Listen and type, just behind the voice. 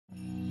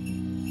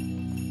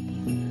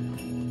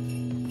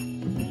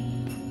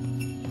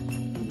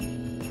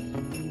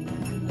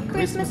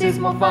Christmas is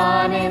more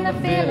fun in the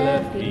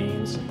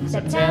Philippines.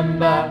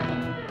 September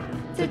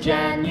to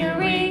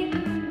January,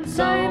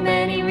 so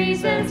many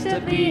reasons to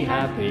be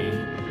happy.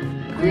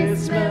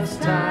 Christmas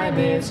time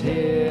is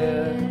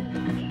here.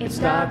 It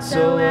starts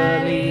so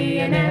early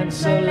and ends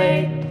so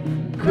late.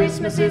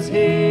 Christmas is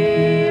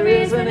here,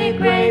 isn't it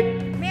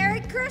great?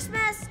 Merry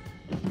Christmas!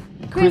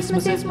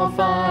 Christmas is more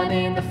fun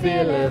in the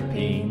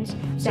Philippines.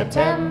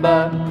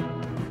 September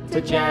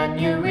to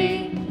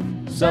January,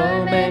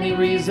 so many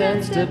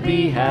reasons to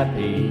be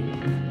happy.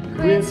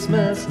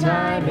 Christmas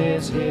time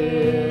is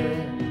here.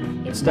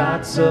 It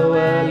starts so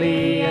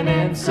early and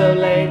ends so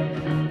late.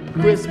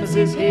 Christmas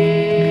is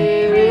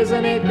here,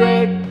 isn't it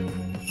great?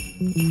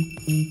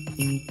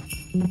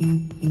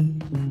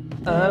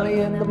 Early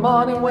in the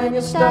morning when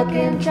you're stuck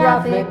in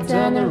traffic,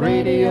 turn the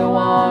radio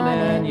on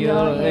and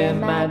you'll hear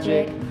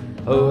magic.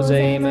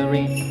 Jose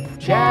Marie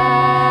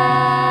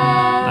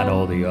Chan and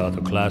all the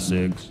other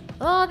classics.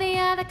 All the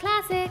other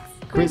classics.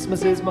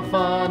 Christmas is more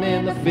fun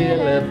in the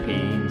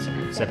Philippines.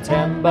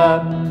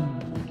 September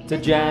to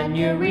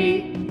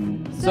January,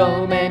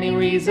 so many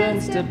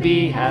reasons to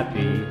be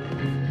happy.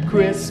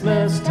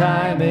 Christmas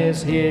time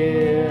is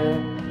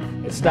here.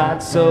 It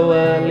starts so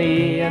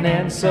early and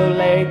ends so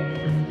late.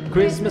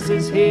 Christmas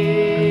is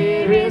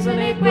here, isn't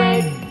it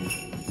great?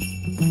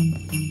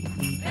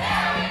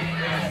 Merry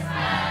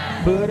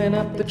Christmas! Putting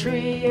up the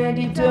tree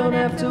and you don't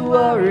have to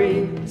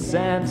worry.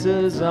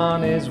 Santa's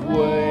on his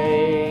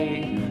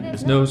way.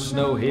 There's no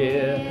snow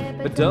here,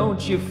 but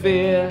don't you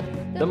fear.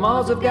 The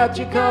malls have got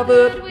you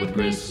covered with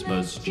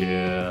Christmas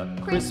cheer.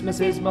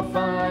 Christmas is more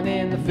fun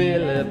in the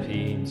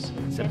Philippines.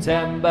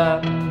 September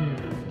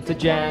to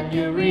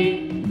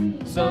January,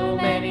 so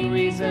many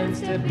reasons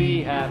to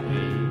be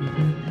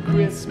happy.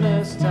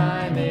 Christmas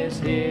time is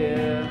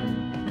here.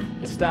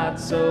 It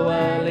starts so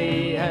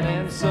early and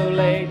ends so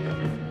late.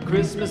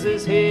 Christmas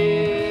is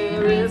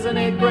here, isn't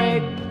it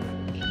great?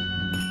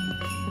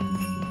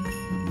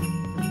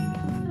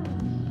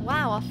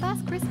 Wow, our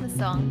first Christmas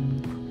song.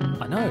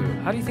 I know,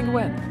 how do you think it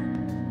went?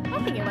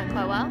 I think it went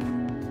quite well.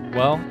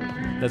 Well,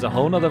 there's a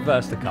whole nother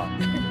verse to come.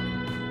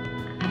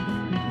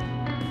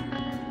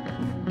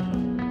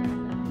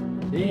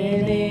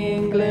 In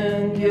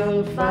England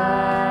you'll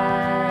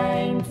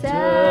find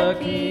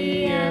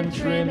turkey and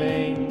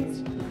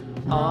trimmings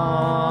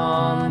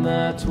on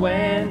the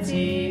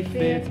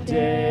 25th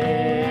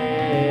day.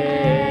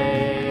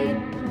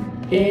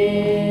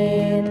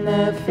 In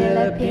the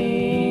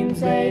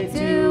Philippines they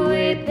do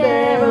it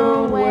their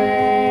own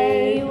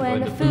way.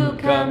 When the food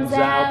comes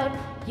out,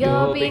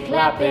 you'll be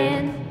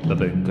clapping.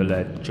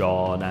 Babinkalet,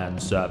 John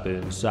and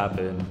Sabin,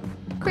 Sabin.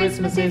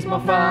 Christmas is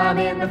more fun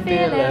in the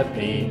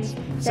Philippines.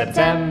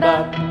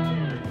 September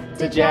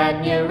to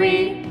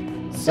January,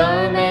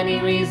 so many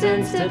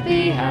reasons to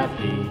be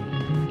happy.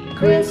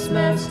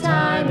 Christmas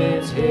time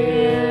is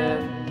here.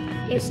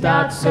 It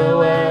starts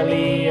so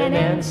early and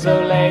ends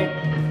so late.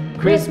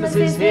 Christmas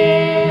is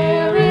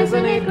here,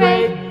 isn't it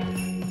great?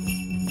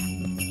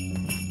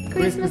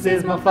 Christmas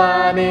is more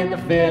fun in the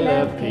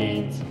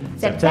Philippines.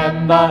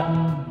 September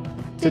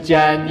to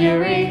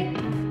January,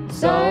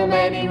 so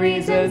many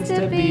reasons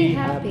to be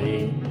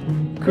happy.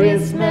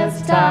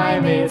 Christmas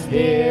time is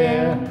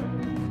here.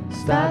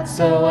 Starts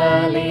so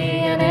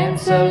early and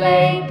ends so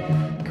late.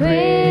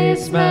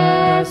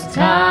 Christmas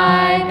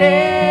time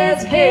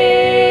is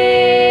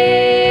here.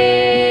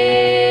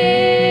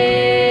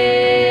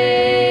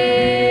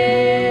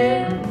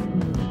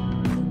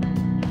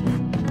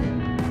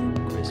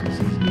 Christmas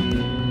is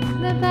here.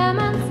 The bare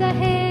months are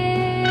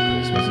here.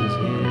 Christmas is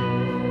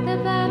here. The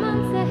bare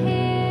months are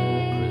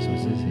here.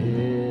 Christmas is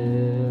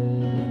here.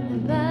 The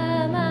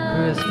bare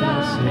months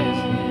Christmas are is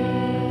here. here.